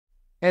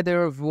Hey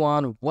there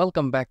everyone,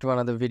 welcome back to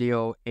another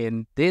video.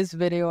 In this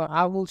video,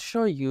 I will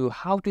show you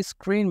how to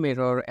screen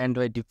mirror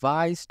Android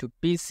device to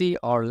PC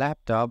or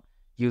laptop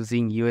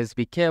using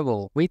USB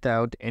cable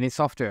without any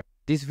software.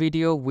 This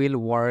video will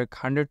work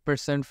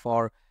 100%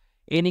 for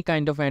any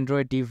kind of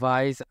Android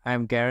device.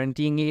 I'm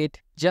guaranteeing it.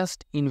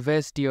 Just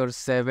invest your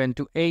 7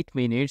 to 8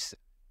 minutes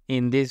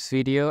in this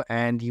video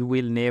and you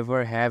will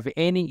never have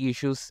any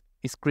issues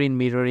screen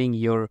mirroring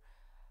your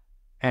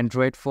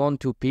Android phone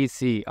to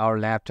PC or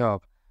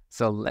laptop.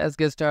 So let's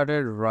get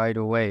started right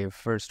away.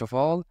 First of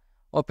all,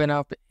 open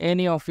up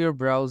any of your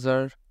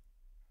browser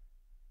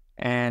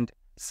and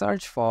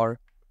search for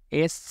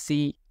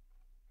scrcpy.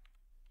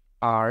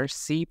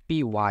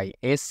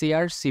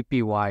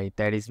 Scrcpy,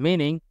 that is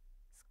meaning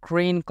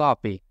screen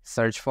copy.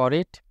 Search for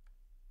it.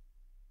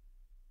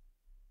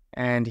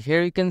 And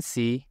here you can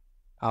see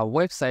a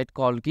website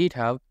called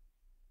GitHub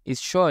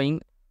is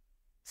showing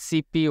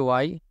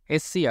scrcpy.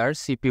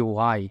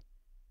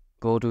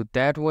 Go to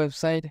that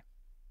website.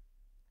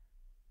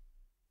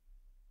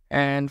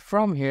 And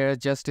from here,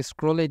 just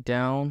scroll it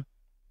down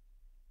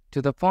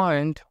to the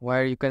point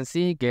where you can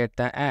see get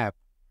the app.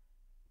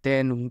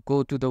 Then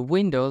go to the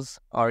Windows,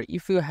 or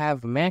if you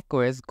have Mac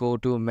OS, go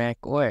to Mac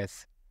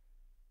OS.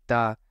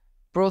 The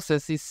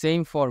process is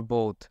same for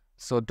both.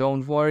 So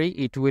don't worry,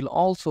 it will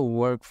also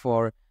work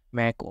for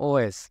Mac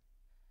OS.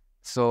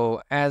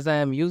 So as I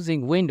am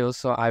using Windows,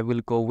 so I will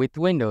go with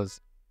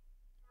Windows.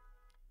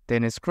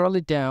 Then scroll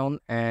it down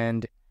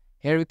and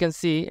here you can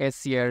see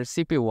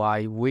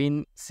scrcpy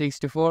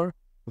Win64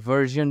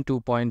 version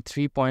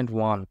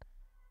 2.3.1.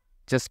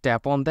 Just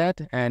tap on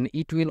that and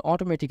it will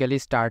automatically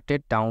start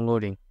it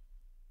downloading.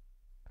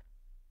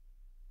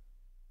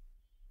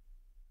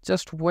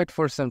 Just wait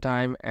for some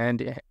time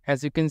and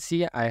as you can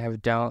see I have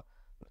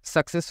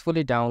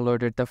successfully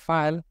downloaded the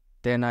file.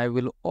 Then I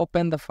will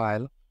open the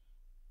file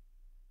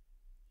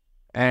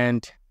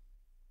and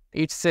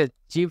it's a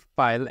zip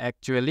file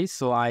actually,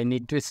 so I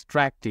need to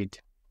extract it.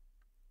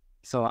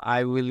 So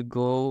I will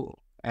go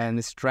and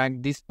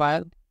extract this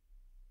file.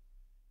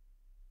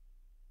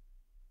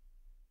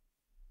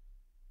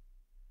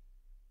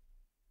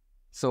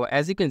 So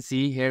as you can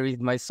see, here is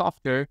my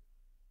software.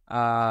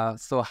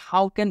 So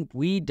how can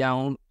we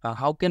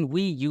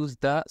use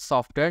the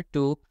software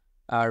to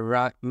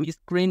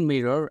screen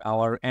mirror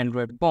our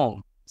Android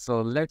phone?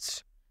 So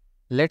let's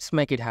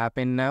make it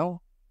happen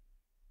now.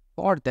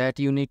 For that,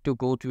 you need to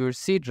go to your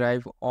C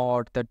drive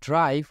or the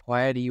drive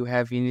where you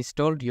have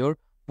installed your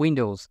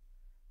Windows.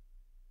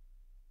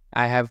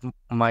 I have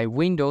my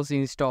Windows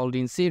installed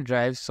in C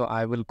drive, so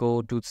I will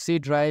go to C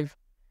drive,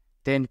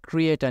 then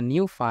create a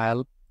new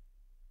file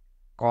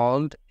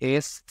called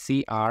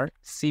scrcpy.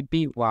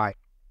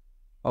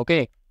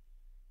 Okay.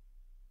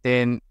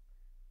 Then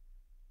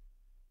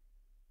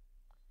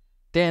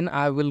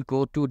I will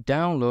go to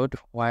download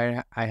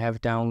where I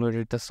have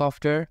downloaded the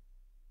software.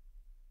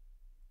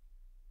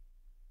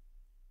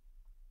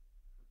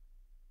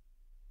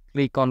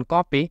 Click on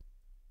copy.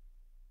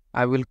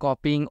 I will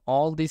copying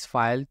all this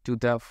file to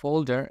the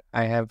folder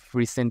I have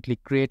recently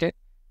created.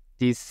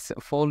 This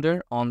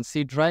folder on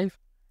C drive,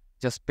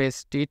 just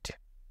paste it.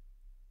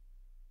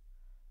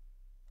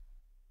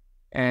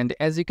 And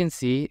as you can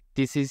see,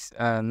 this is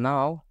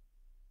now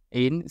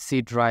in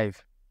C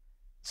drive.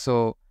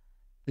 So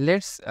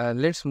let's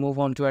move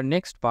on to our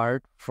next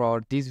part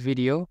for this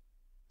video,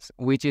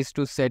 which is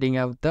to setting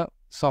up the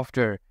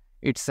software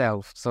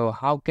itself. So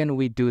how can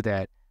we do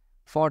that?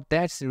 For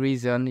that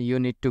reason, you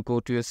need to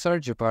go to your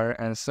search bar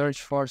and search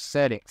for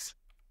settings.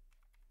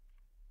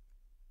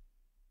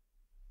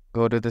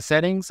 Go to the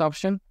settings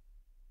option.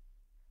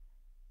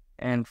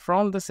 And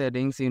from the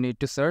settings, you need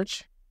to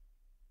search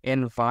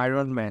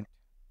environment.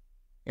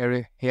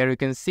 Here you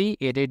can see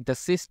edit the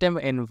system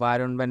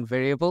environment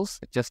variables.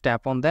 Just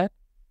tap on that.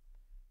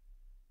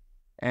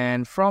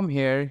 And from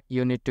here,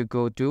 you need to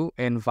go to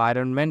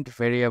environment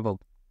variable.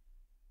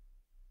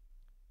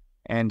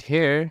 And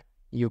here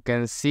you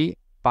can see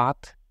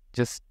path.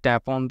 Just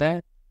tap on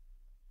that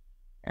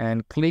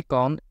and click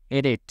on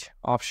edit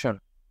option.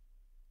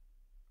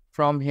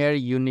 From here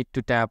you need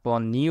to tap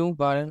on new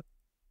button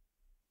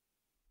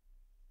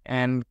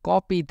and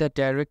copy the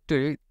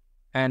directory,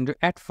 and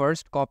at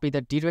first copy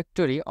the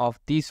directory of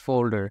this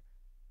folder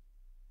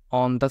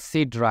on the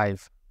C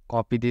drive.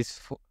 Copy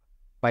this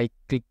by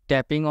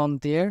tapping on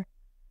there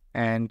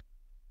and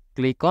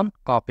click on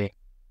copy.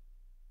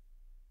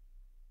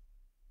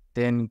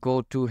 Then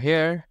go to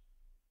here,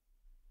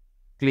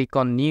 click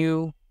on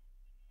new,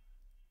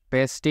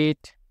 paste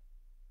it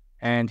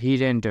and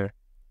hit enter.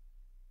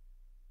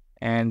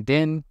 And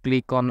then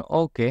click on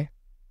OK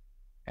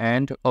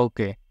and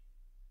OK.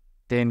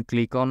 Then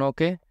click on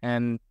OK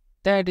and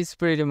that is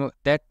pretty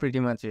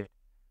much it.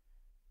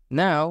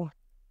 Now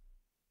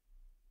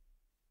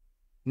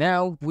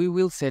we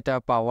will set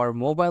up our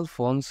mobile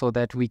phone so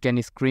that we can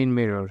screen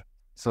mirror.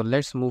 So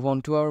let's move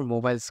on to our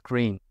mobile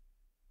screen.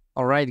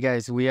 Alright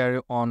guys, we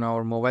are on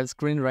our mobile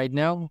screen right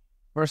now.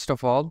 First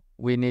of all,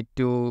 we need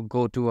to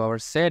go to our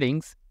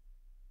settings.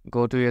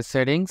 Go to your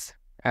settings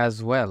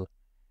as well.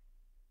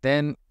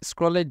 Then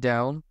scroll it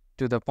down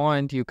to the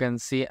point you can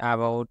see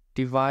about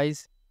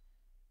device.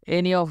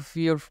 Any of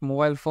your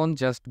mobile phone,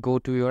 just go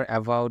to your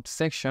about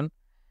section,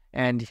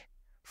 and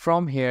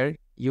from here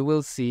you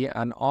will see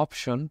an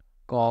option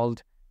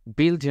called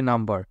build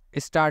number.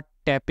 Start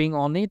tapping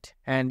on it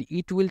and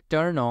it will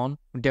turn on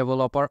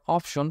developer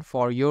option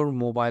for your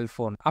mobile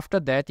phone. After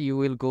that, you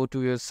will go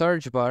to your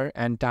search bar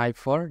and type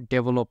for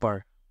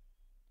developer.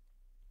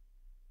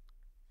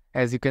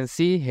 As you can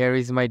see, here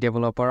is my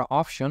developer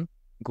option.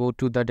 Go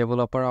to the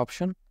developer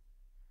option.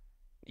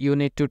 You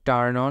need to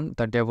turn on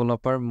the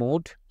developer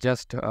mode.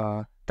 Just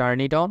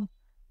turn it on.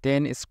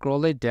 Then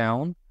scroll it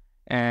down,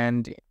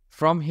 and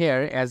from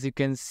here, as you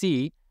can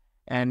see,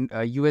 and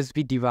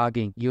USB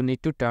debugging, you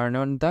need to turn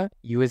on the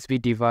USB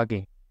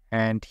debugging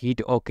and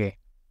hit OK.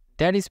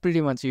 That is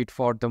pretty much it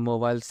for the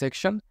mobile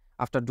section.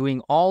 After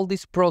doing all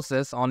this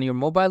process on your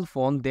mobile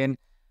phone, then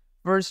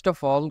first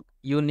of all,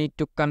 you need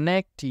to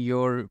connect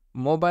your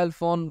mobile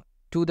phone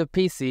to the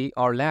PC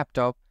or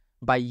laptop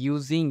by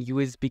using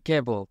USB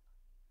cable.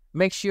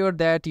 Make sure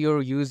that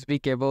your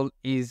USB cable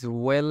is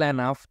well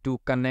enough to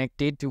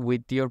connect it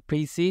with your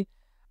PC.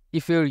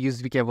 If your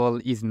USB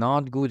cable is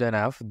not good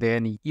enough,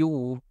 then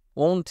you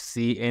won't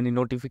see any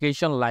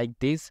notification like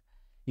this,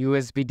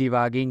 USB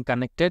debugging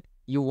connected.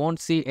 You won't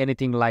see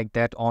anything like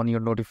that on your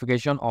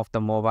notification of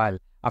the mobile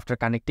after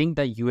connecting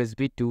the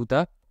USB to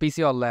the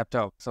PC or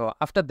laptop. So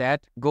after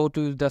that, go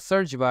to the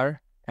search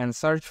bar and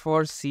search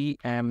for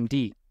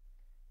CMD.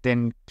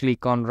 Then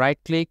click on right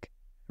click,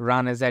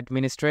 run as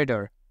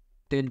administrator.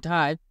 Then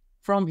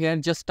from here,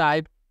 just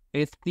type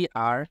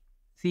scrcpy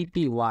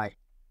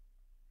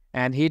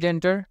and hit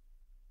enter,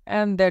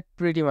 and that's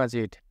pretty much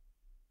it.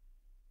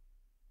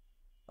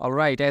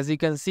 Alright, as you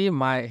can see,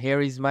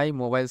 here is my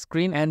mobile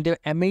screen, and the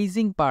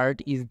amazing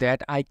part is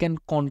that I can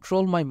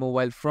control my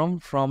mobile from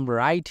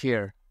right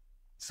here.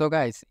 So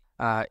guys,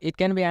 it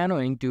can be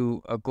annoying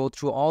to go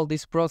through all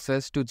this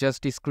process to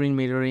just screen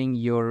mirroring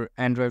your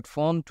Android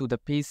phone to the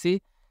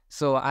PC.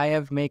 So I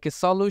have made a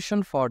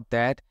solution for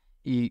that.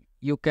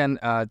 You can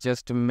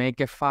just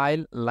make a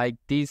file like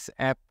this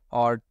app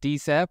or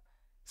this app,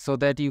 so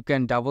that you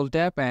can double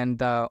tap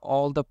and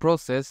all the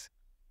process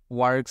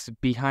works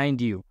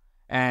behind you,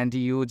 and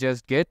you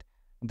just get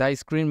the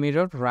screen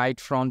mirror right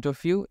front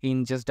of you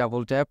in just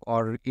double tap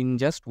or in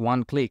just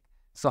one click.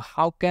 So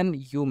how can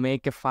you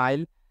make a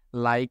file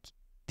like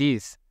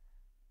this?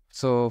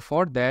 So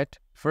for that,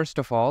 first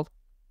of all,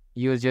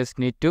 you just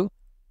need to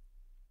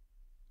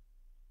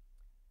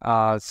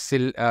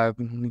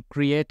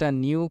create a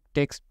new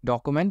text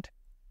document,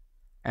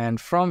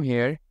 and from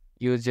here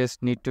you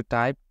just need to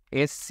type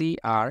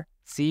scrcpy.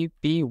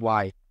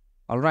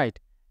 Alright,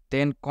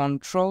 then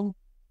control,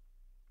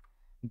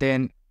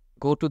 then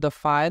go to the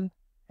file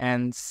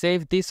and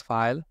save this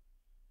file,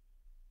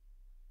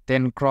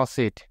 then cross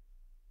it.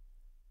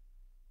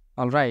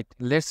 Alright,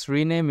 let's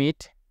rename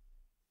it.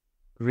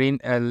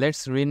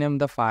 Let's rename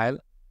the file.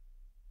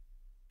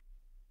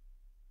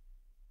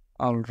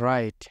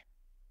 Alright,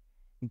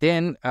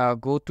 then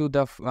go to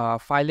the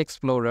file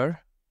explorer,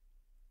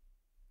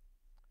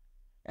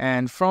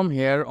 and from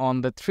here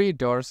on the three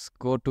dots,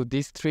 go to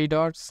these three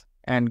dots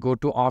and go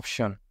to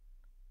option,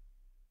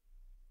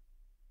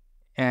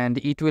 and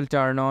it will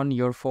turn on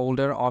your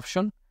folder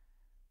option.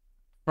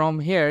 From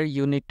here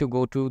you need to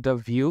go to the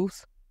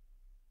views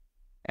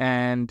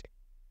and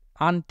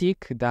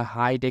untick the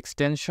hide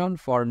extension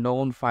for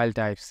known file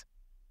types,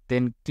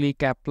 then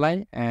click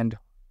apply and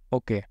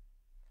OK.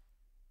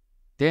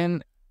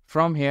 Then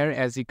from here,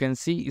 as you can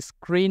see,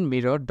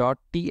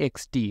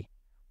 screenmirror.txt,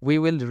 we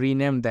will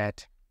rename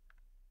that.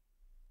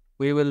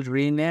 We will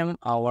rename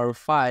our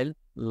file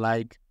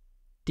like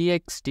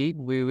txt.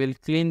 We will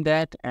clean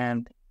that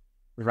and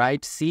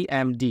write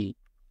cmd.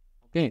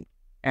 Okay,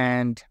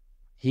 and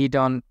hit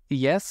on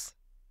yes,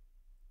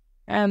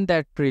 and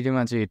that's pretty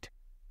much it.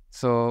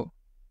 So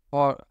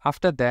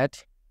after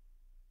that,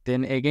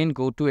 then again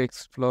go to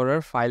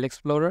Explorer, File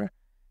Explorer,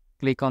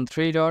 click on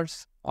three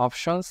dots,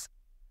 Options,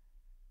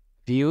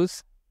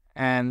 Views,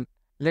 and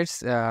let's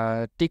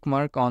tick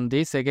mark on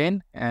this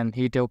again and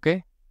hit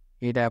OK,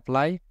 hit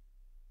Apply,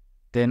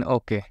 then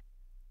OK.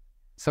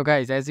 So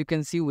guys, as you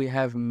can see, we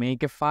have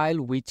make a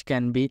file which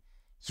can be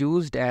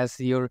used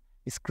as your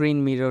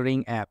screen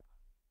mirroring app,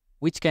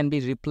 which can be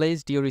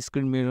replaced your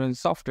screen mirroring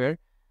software.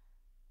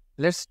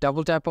 Let's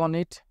double tap on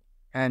it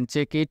and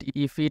check it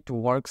if it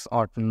works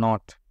or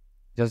not.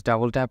 Just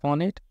double tap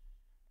on it,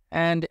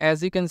 and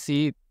as you can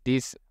see,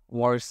 this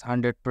works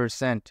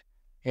 100%.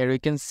 Here you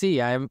can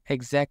see I am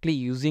exactly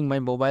using my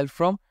mobile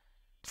phone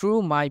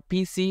through my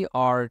PC,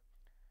 or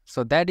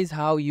so that is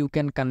how you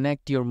can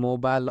connect your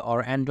mobile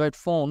or Android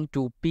phone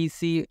to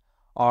PC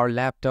or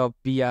laptop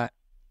via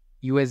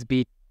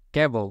USB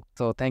cable.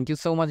 So thank you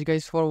so much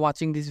guys for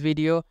watching this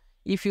video.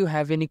 If you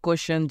have any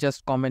question,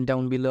 just comment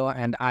down below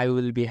and I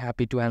will be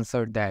happy to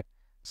answer that.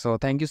 So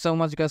thank you so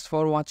much guys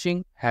for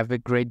watching. Have a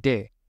great day.